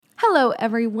Hello,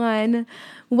 everyone.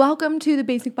 Welcome to the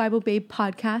Basic Bible Babe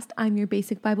podcast. I'm your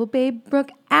Basic Bible Babe,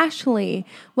 Brooke Ashley.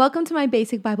 Welcome to my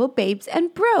Basic Bible Babes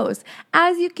and Bros.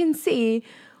 As you can see,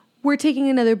 we're taking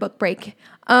another book break.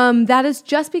 That is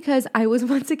just because I was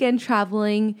once again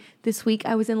traveling this week.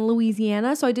 I was in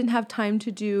Louisiana, so I didn't have time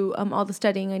to do all the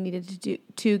studying I needed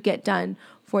to get done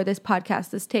for this podcast.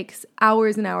 This takes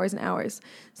hours and hours and hours.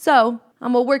 So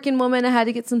I'm a working woman. I had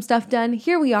to get some stuff done.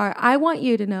 Here we are. I want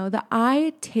you to know that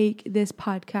I take this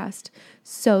podcast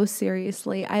so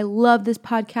seriously. I love this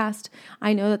podcast.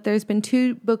 I know that there's been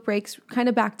 2 book breaks kind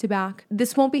of back to back.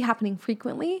 This won't be happening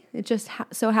frequently. It just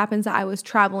so happens that I was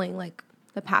traveling like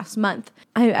the past month.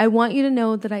 I want you to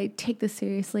know that I take this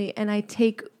seriously and I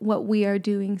take what we are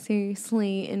doing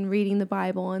seriously in reading the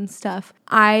Bible and stuff.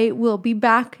 I will be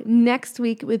back next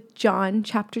week with John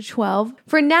chapter 12.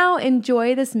 For now,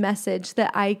 enjoy this message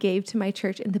that I gave to my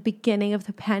church in the beginning of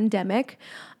the pandemic.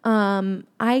 When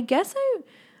I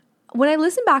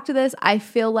listen back to this, I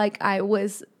feel like I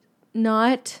was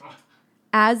not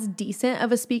as decent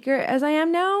of a speaker as I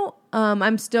am now.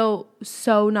 I'm still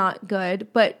so not good,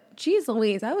 but geez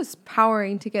Louise, I was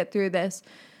powering to get through this.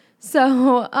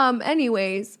 So,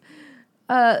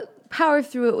 power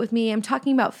through it with me. I'm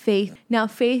talking about faith. Now,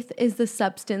 faith is the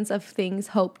substance of things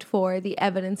hoped for, the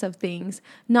evidence of things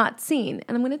not seen.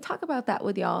 And I'm going to talk about that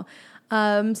with y'all.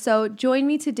 So join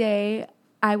me today.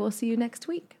 I will see you next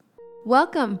week.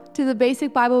 Welcome to the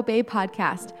Basic Bible Babe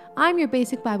podcast. I'm your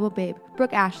Basic Bible Babe,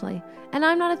 Brooke Ashley, and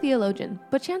I'm not a theologian,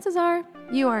 but chances are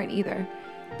you aren't either.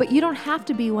 But you don't have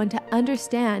to be one to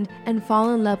understand and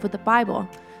fall in love with the Bible.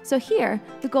 So here,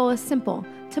 the goal is simple: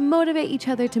 to motivate each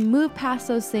other to move past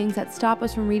those things that stop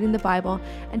us from reading the Bible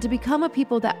and to become a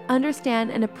people that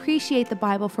understand and appreciate the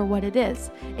Bible for what it is,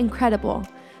 incredible.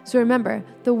 So remember,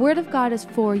 the Word of God is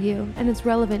for you and it's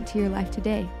relevant to your life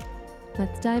today.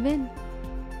 Let's dive in.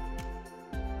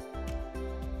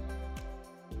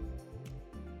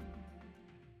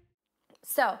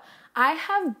 So, I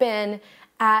have been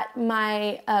at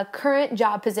my current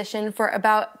job position for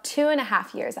about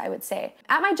 2.5 years, I would say.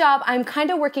 At my job, I'm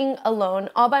kind of working alone,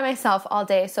 all by myself all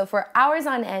day. So for hours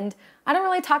on end, I don't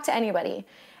really talk to anybody.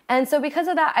 And so because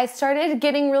of that, I started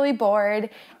getting really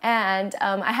bored, and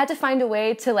I had to find a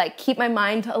way to keep my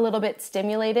mind a little bit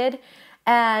stimulated.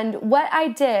 And what I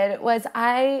did was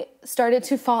I started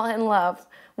to fall in love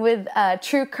with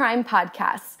true crime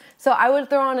podcasts. So I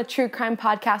would throw on a true crime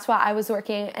podcast while I was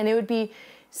working, and it would be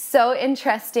so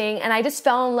interesting, and I just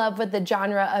fell in love with the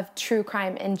genre of true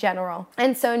crime in general.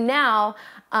 And so now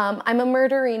I'm a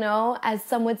murderino, as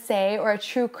some would say, or a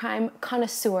true crime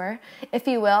connoisseur, if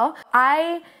you will.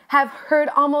 I have heard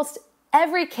almost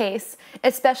every case,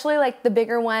 especially the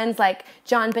bigger ones like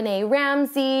JonBenét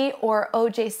Ramsey or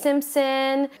O.J.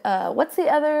 Simpson. What's the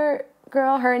other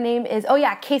girl? Her name is,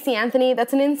 Casey Anthony.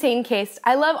 That's an insane case.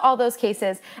 I love all those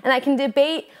cases, and I can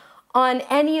debate on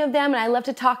any of them, and I love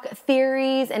to talk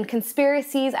theories and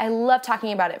conspiracies. I love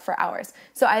talking about it for hours.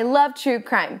 So I love true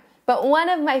crime. But one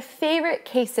of my favorite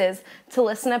cases to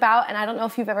listen about, and I don't know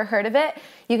if you've ever heard of it,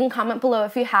 you can comment below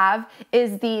if you have,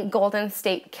 is the Golden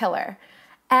State Killer.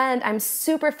 And I'm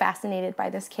super fascinated by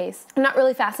this case. I'm not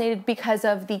really fascinated because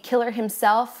of the killer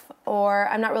himself, or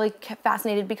I'm not really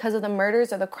fascinated because of the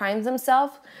murders or the crimes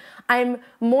themselves. I'm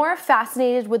more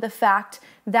fascinated with the fact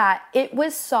that it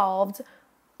was solved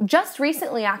just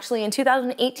recently, actually, in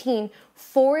 2018,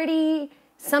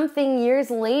 40-something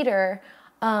years later,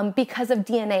 because of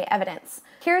DNA evidence.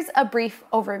 Here's a brief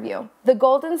overview. The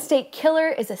Golden State Killer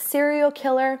is a serial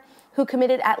killer who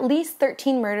committed at least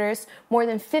 13 murders, more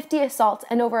than 50 assaults,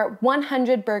 and over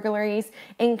 100 burglaries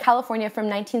in California from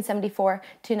 1974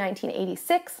 to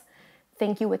 1986.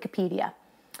 Thank you, Wikipedia.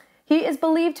 He is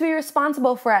believed to be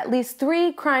responsible for at least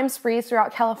 3 crime sprees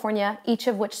throughout California, each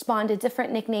of which spawned a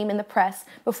different nickname in the press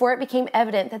before it became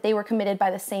evident that they were committed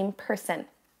by the same person.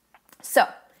 So,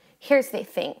 here's the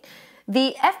thing.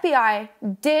 The FBI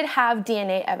did have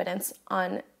DNA evidence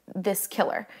on this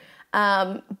killer.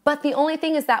 But the only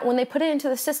thing is that when they put it into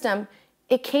the system,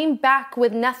 it came back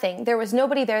with nothing. There was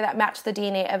nobody there that matched the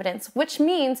DNA evidence, which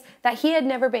means that he had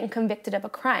never been convicted of a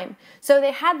crime. So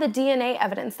they had the DNA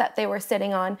evidence that they were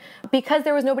sitting on. Because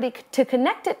there was nobody to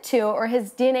connect it to, or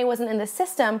his DNA wasn't in the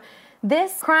system,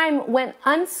 this crime went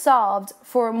unsolved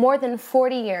for more than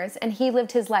 40 years, and he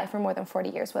lived his life for more than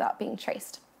 40 years without being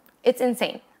traced. It's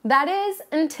insane. That is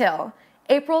until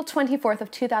April 24th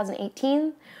of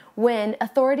 2018, when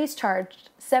authorities charged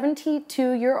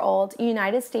 72-year-old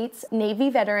United States Navy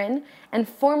veteran and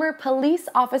former police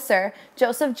officer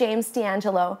Joseph James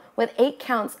DeAngelo with 8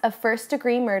 counts of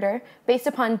first-degree murder based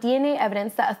upon DNA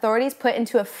evidence that authorities put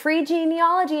into a free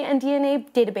genealogy and DNA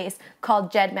database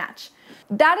called GEDmatch.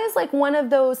 That is like one of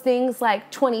those things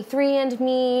like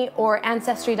 23andMe or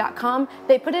Ancestry.com.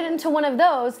 They put it into one of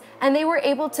those and they were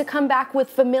able to come back with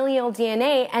familial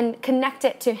DNA and connect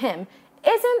it to him.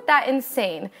 Isn't that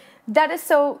insane? That is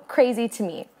so crazy to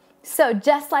me. So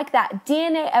just like that,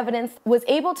 DNA evidence was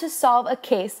able to solve a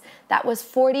case that was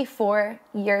 44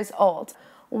 years old.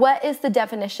 What is the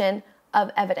definition of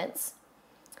evidence?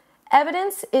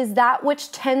 Evidence is that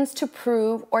which tends to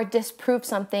prove or disprove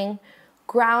something,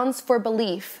 grounds for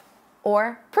belief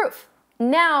or proof.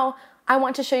 Now, I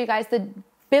want to show you guys the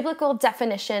biblical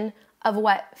definition of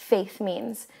what faith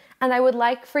means. And I would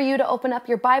like for you to open up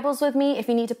your Bibles with me, if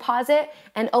you need to pause it,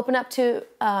 and open up to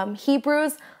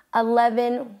Hebrews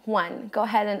 11:1. Go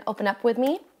ahead and open up with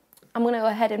me. I'm going to go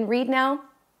ahead and read now.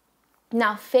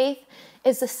 Now, faith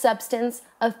is the substance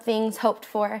of things hoped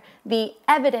for, the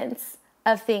evidence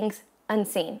of things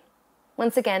unseen.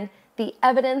 Once again, the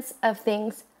evidence of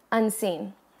things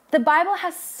unseen. The Bible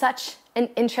has such an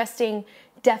interesting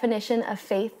definition of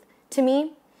faith to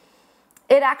me.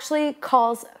 It actually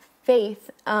calls faith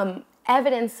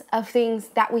evidence of things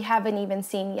that we haven't even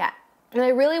seen yet. And I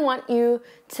really want you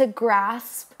to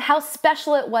grasp how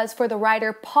special it was for the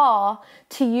writer Paul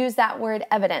to use that word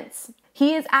evidence.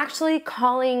 He is actually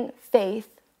calling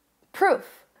faith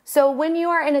proof. So when you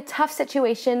are in a tough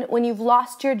situation, when you've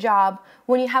lost your job,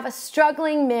 when you have a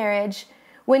struggling marriage,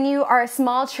 when you are a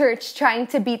small church trying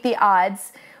to beat the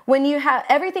odds, when you have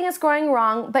everything is going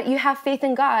wrong, but you have faith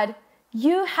in God,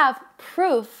 you have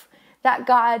proof that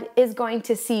God is going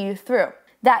to see you through,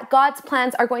 that God's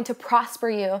plans are going to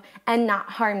prosper you and not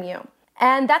harm you.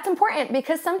 And that's important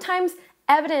because sometimes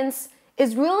evidence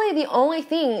is really the only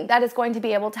thing that is going to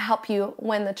be able to help you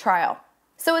win the trial.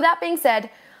 So with that being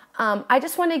said, I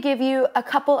just want to give you a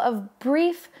couple of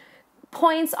brief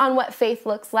points on what faith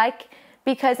looks like,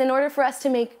 because in order for us to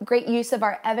make great use of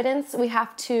our evidence, we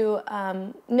have to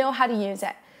know how to use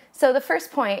it. So the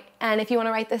first point, and if you want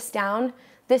to write this down,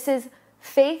 this is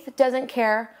faith doesn't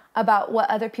care about what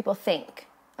other people think,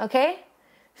 okay?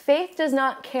 Faith does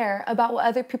not care about what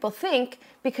other people think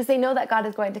because they know that God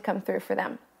is going to come through for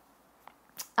them.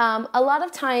 A lot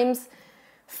of times,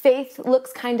 faith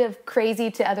looks kind of crazy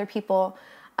to other people.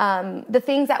 The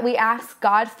things that we ask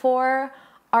God for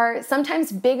are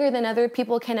sometimes bigger than other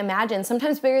people can imagine,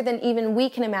 sometimes bigger than even we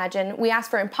can imagine. We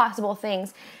ask for impossible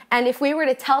things. And if we were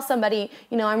to tell somebody,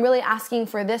 I'm really asking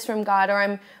for this from God, or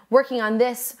I'm working on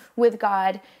this with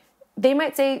God, they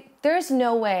might say, there's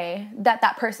no way that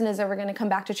that person is ever going to come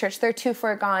back to church. They're too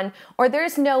far gone. Or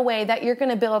there's no way that you're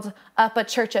going to build up a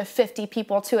church of 50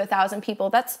 people to 1,000 people.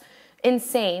 That's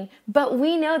insane. But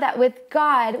we know that with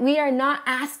God, we are not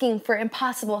asking for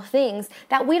impossible things,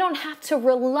 that we don't have to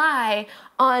rely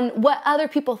on what other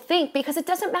people think because it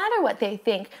doesn't matter what they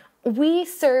think. We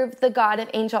serve the God of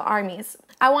angel armies.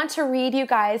 I want to read you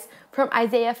guys from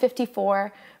Isaiah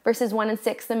 54, verses 1 and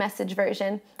 6, the Message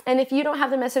version. And if you don't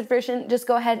have the Message version, just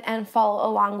go ahead and follow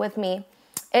along with me.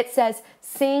 It says,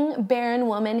 "Sing, barren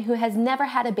woman who has never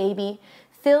had a baby.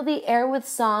 Fill the air with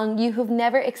song, you who've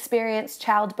never experienced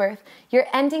childbirth. You're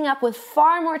ending up with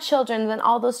far more children than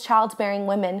all those childbearing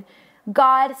women.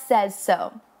 God says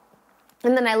so."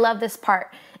 And then I love this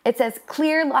part. It says,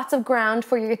 "Clear lots of ground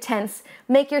for your tents.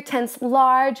 Make your tents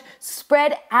large.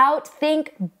 Spread out.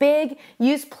 Think big.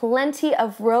 Use plenty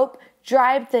of rope.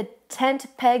 Drive the tent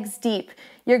pegs deep.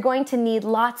 You're going to need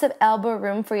lots of elbow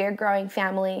room for your growing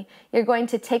family. You're going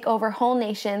to take over whole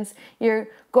nations. You're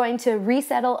going to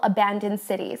resettle abandoned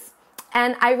cities."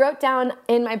 And I wrote down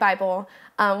in my Bible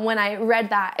when I read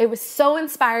that, it was so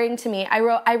inspiring to me.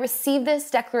 I received this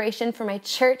declaration for my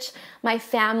church, my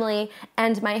family,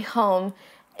 and my home.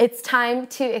 It's time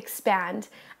to expand.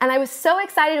 And I was so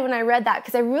excited when I read that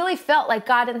because I really felt like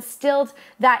God instilled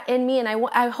that in me, and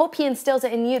I hope He instills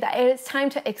it in you, that it is time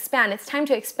to expand. It's time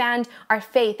to expand our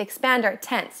faith, expand our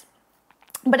tents.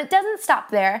 But it doesn't stop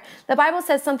there. The Bible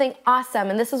says something awesome,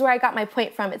 and this is where I got my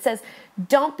point from. It says,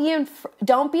 don't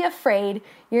be afraid.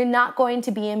 You're not going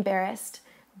to be embarrassed.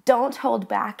 Don't hold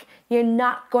back. You're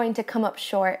not going to come up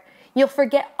short. You'll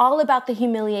forget all about the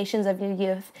humiliations of your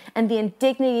youth, and the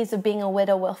indignities of being a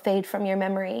widow will fade from your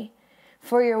memory.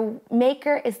 For your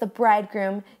Maker is the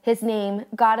bridegroom, His name,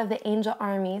 God of the angel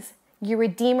armies. Your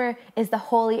Redeemer is the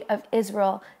Holy of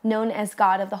Israel, known as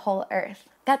God of the whole earth.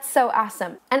 That's so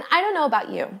awesome. And I don't know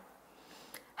about you.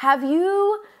 Have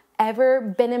you ever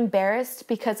been embarrassed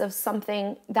because of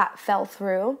something that fell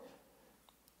through?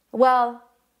 Well,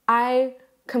 I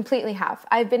completely have.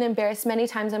 I've been embarrassed many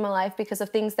times in my life because of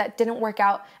things that didn't work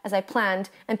out as I planned,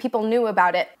 and people knew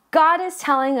about it. God is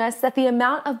telling us that the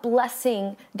amount of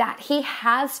blessing that He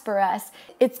has for us,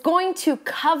 it's going to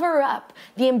cover up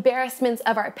the embarrassments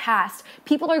of our past.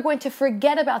 People are going to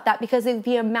forget about that because of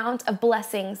the amount of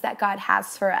blessings that God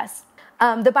has for us.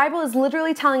 The Bible is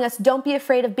literally telling us, don't be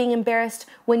afraid of being embarrassed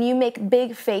when you make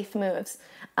big faith moves.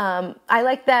 I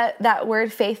like that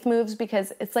word faith moves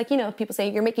because it's like, people say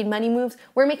you're making money moves.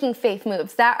 We're making faith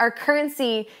moves. That our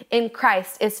currency in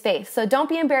Christ is faith. So don't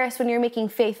be embarrassed when you're making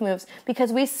faith moves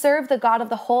because we serve the God of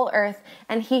the whole earth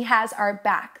and He has our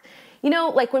back.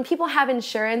 Like when people have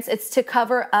insurance, it's to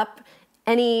cover up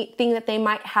anything that they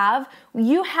might have.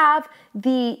 You have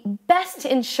the best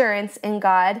insurance in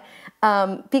God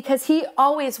because He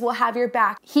always will have your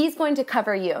back. He's going to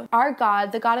cover you. Our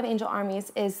God, the God of angel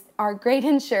armies, is our great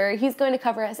insurer. He's going to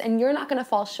cover us and you're not going to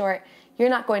fall short. You're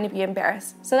not going to be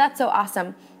embarrassed. So that's so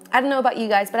awesome. I don't know about you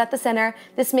guys, but at the center,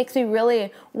 this makes me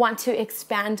really want to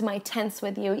expand my tents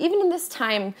with you. Even in this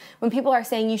time when people are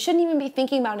saying you shouldn't even be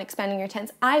thinking about expanding your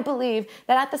tents, I believe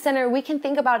that at the center, we can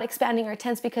think about expanding our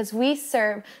tents because we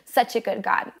serve such a good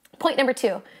God. Point number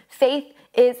 2, faith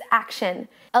is action.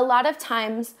 A lot of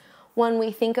times when we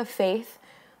think of faith,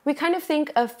 we kind of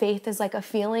think of faith as like a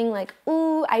feeling like,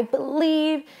 ooh, I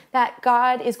believe that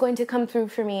God is going to come through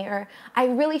for me, or I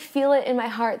really feel it in my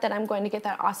heart that I'm going to get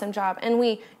that awesome job. And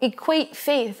we equate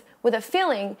faith with a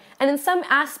feeling. And in some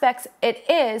aspects it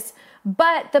is,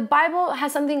 but the Bible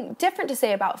has something different to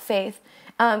say about faith.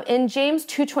 In James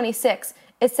 2:26,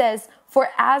 it says, "For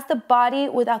as the body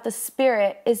without the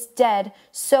spirit is dead,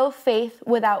 so faith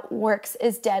without works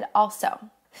is dead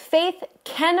also." Faith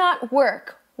cannot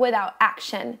work without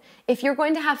action. If you're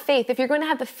going to have faith, if you're going to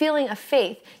have the feeling of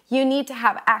faith, you need to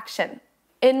have action.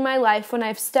 In my life, when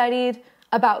I've studied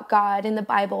about God in the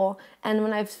Bible, and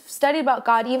when I've studied about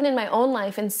God even in my own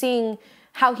life and seeing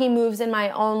how He moves in my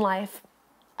own life,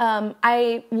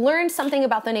 I learned something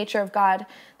about the nature of God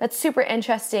that's super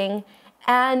interesting.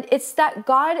 And it's that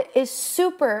God is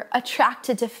super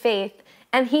attracted to faith,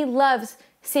 and He loves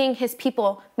seeing His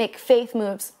people make faith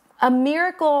moves. A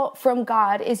miracle from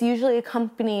God is usually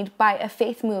accompanied by a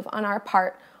faith move on our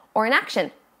part or an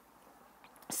action.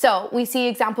 So we see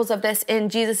examples of this in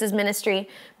Jesus' ministry.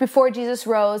 Before Jesus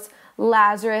rose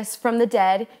Lazarus from the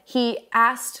dead, He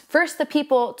asked first the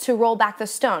people to roll back the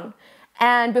stone.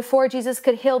 And before Jesus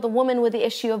could heal the woman with the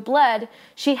issue of blood,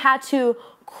 she had to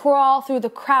crawl through the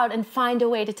crowd and find a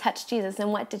way to touch Jesus.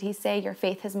 And what did He say? Your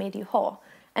faith has made you whole.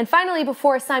 And finally,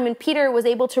 before Simon Peter was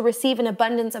able to receive an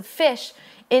abundance of fish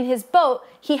in his boat,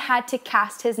 he had to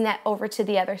cast his net over to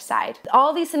the other side.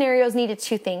 All these scenarios needed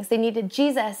 2 things. They needed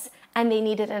Jesus and they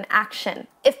needed an action.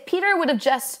 If Peter would have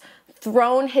just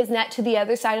thrown his net to the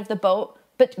other side of the boat,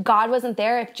 but God wasn't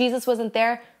there, if Jesus wasn't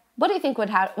there, what do you think would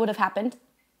have happened?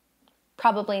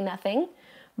 Probably nothing.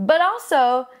 But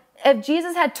also, if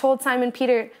Jesus had told Simon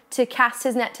Peter to cast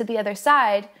his net to the other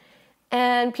side,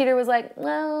 and Peter was like,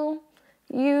 well,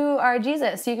 you are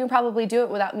Jesus. You can probably do it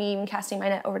without me even casting my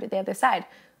net over to the other side.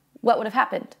 What would have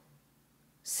happened?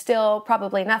 Still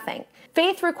probably nothing.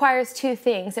 Faith requires 2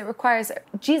 things. It requires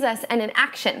Jesus and an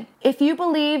action. If you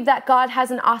believe that God has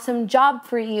an awesome job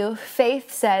for you,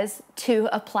 faith says to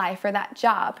apply for that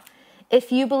job.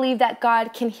 If you believe that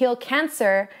God can heal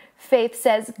cancer, faith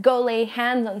says go lay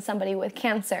hands on somebody with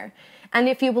cancer. And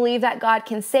if you believe that God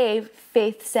can save,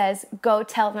 faith says go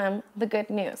tell them the good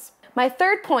news. My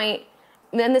third point,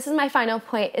 and this is my final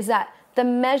point, is that the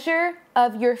measure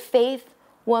of your faith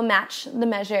will match the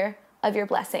measure of your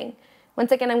blessing.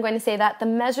 Once again, I'm going to say that the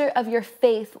measure of your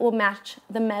faith will match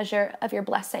the measure of your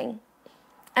blessing.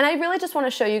 And I really just want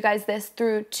to show you guys this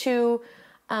through 2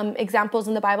 examples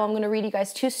in the Bible. I'm going to read you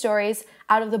guys 2 stories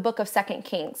out of the book of 2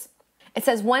 Kings. It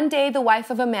says, one day the wife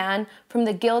of a man from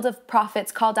the guild of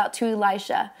prophets called out to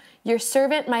Elisha, "Your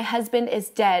servant, my husband, is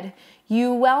dead.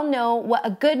 You well know what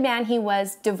a good man he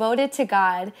was, devoted to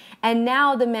God, and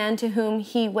now the man to whom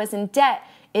he was in debt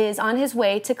is on his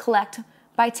way to collect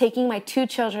by taking my 2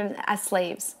 children as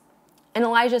slaves." And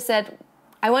Elijah said,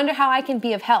 "I wonder how I can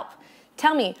be of help.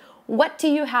 Tell me, what do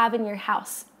you have in your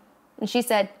house?" And she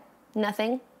said,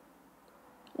 "Nothing."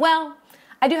 "Well,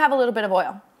 I do have a little bit of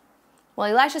oil."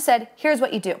 Well, Elisha said, "Here's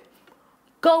what you do.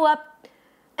 Go up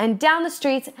and down the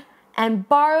streets and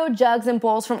borrow jugs and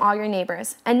bowls from all your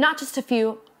neighbors, and not just a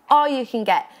few, all you can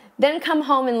get. Then come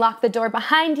home and lock the door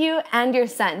behind you and your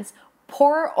sons.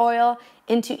 Pour oil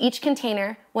into each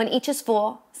container. When each is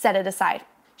full, set it aside."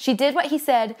 She did what he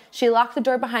said. She locked the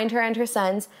door behind her and her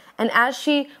sons. And as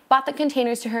she brought the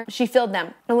containers to her, she filled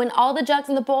them. And when all the jugs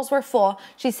and the bowls were full,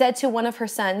 she said to one of her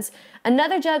sons,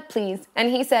 "Another jug, please."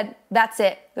 And he said, "That's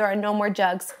it. There are no more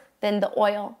jugs." Then the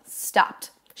oil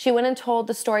stopped. She went and told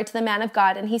the story to the man of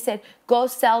God. And he said, "Go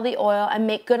sell the oil and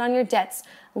make good on your debts.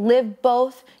 Live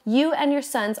both you and your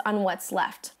sons on what's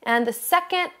left." And the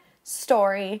second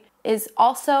story is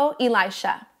also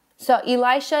Elisha. So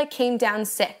Elisha came down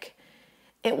sick.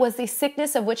 It was the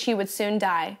sickness of which he would soon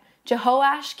die.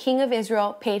 Jehoash, king of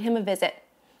Israel, paid him a visit.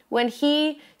 When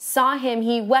he saw him,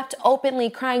 he wept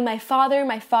openly, crying, my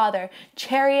father,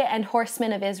 chariot and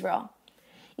horsemen of Israel."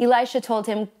 Elisha told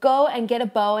him, "Go and get a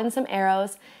bow and some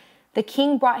arrows." The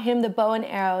king brought him the bow and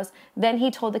arrows. Then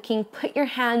he told the king, "Put your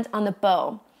hand on the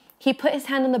bow." He put his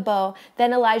hand on the bow.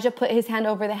 Then Elijah put his hand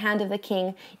over the hand of the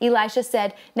king. Elisha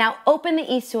said, "Now open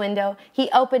the east window." He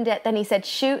opened it. Then he said,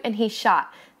 "Shoot," and he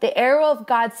shot. "The arrow of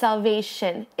God's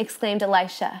salvation," exclaimed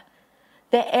Elisha.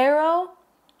 "The arrow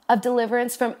of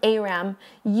deliverance from Aram.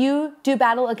 You do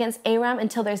battle against Aram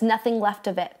until there's nothing left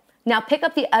of it. Now pick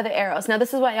up the other arrows." Now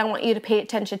this is what I want you to pay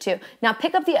attention to. "Now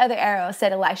pick up the other arrows,"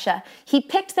 said Elisha. He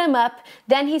picked them up.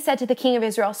 Then he said to the king of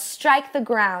Israel, "Strike the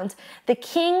ground." The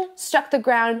king struck the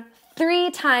ground 3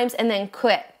 times and then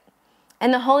quit.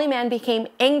 And the holy man became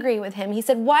angry with him. He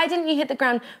said, "Why didn't you hit the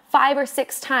ground 5 or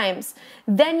 6 times?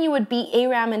 Then you would beat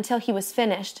Aram until he was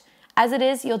finished. As it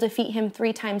is, you'll defeat him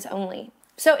 3 times only."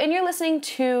 So in your listening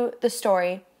to the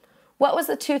story, what was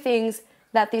the 2 things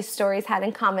that these stories had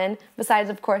in common? Besides,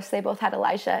 of course, they both had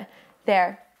Elijah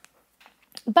there.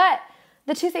 But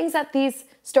the 2 things that these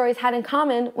stories had in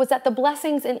common was that the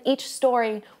blessings in each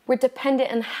story were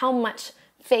dependent on how much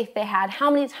faith they had, how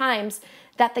many times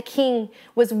that the king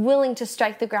was willing to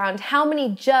strike the ground, how many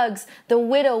jugs the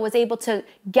widow was able to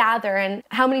gather, and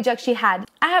how many jugs she had.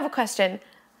 I have a question.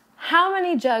 How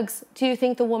many jugs do you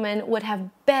think the woman would have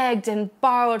begged and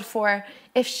borrowed for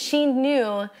if she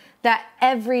knew that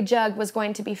every jug was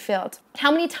going to be filled? How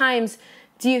many times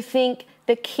do you think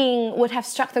the king would have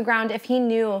struck the ground if he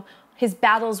knew his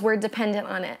battles were dependent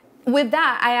on it? With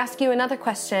that, I ask you another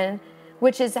question,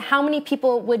 which is, how many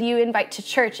people would you invite to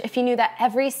church if you knew that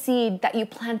every seed that you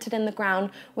planted in the ground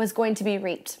was going to be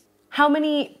reaped? How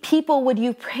many people would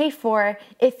you pray for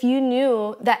if you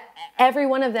knew that every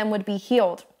one of them would be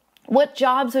healed? What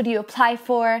jobs would you apply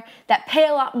for that pay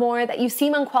a lot more, that you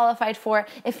seem unqualified for,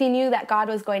 if you knew that God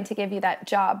was going to give you that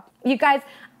job? You guys,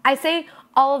 I say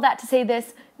all of that to say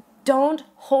this: don't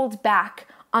hold back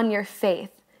on your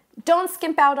faith. Don't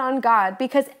skimp out on God,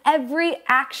 because every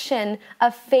action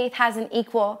of faith has an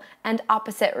equal and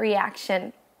opposite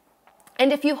reaction.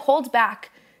 And if you hold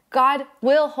back, God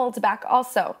will hold back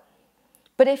also.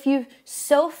 But if you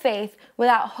sow faith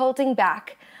without holding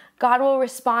back, God will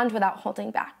respond without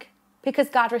holding back. Because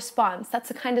God responds. That's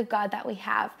the kind of God that we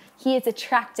have. He is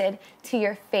attracted to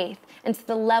your faith and to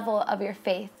the level of your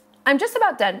faith. I'm just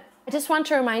about done. I just want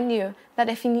to remind you that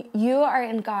if you are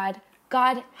in God,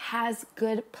 God has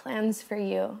good plans for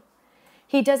you.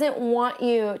 He doesn't want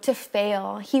you to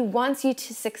fail. He wants you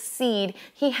to succeed.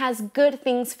 He has good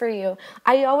things for you.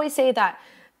 I always say that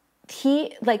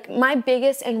my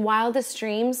biggest and wildest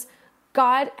dreams,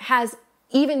 God has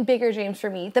even bigger dreams for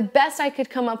me. The best I could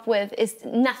come up with is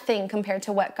nothing compared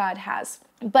to what God has.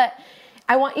 But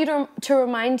I want you to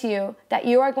remind you that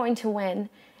you are going to win,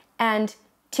 and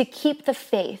to keep the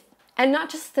faith, and not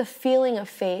just the feeling of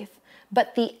faith,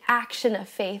 but the action of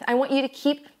faith. I want you to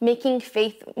keep making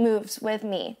faith moves with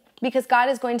me, because God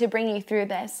is going to bring you through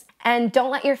this. And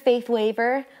don't let your faith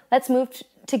waver. Let's move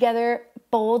together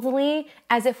boldly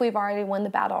as if we've already won the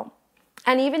battle.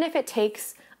 And even if it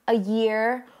takes a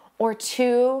year or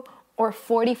 2 or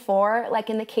 44, like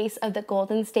in the case of the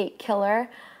Golden State Killer,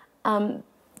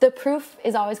 the proof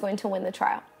is always going to win the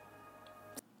trial.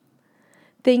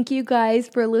 Thank you guys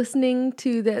for listening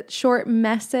to that short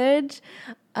message.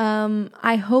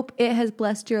 I hope it has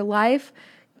blessed your life.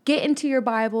 Get into your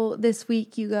Bible this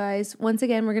week, you guys. Once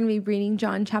again, we're going to be reading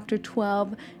John chapter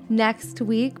 12 next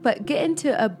week, but get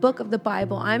into a book of the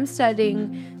Bible. I'm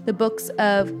studying the books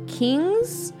of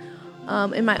Kings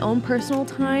in my own personal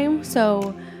time,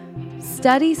 so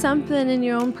study something in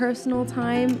your own personal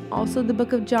time. Also the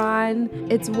book of John.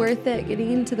 It's worth it.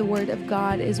 Getting into the Word of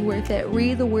God is worth it.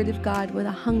 Read the Word of God with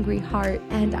a hungry heart,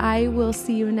 and I will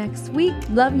see you next week.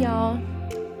 Love y'all.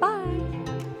 Bye.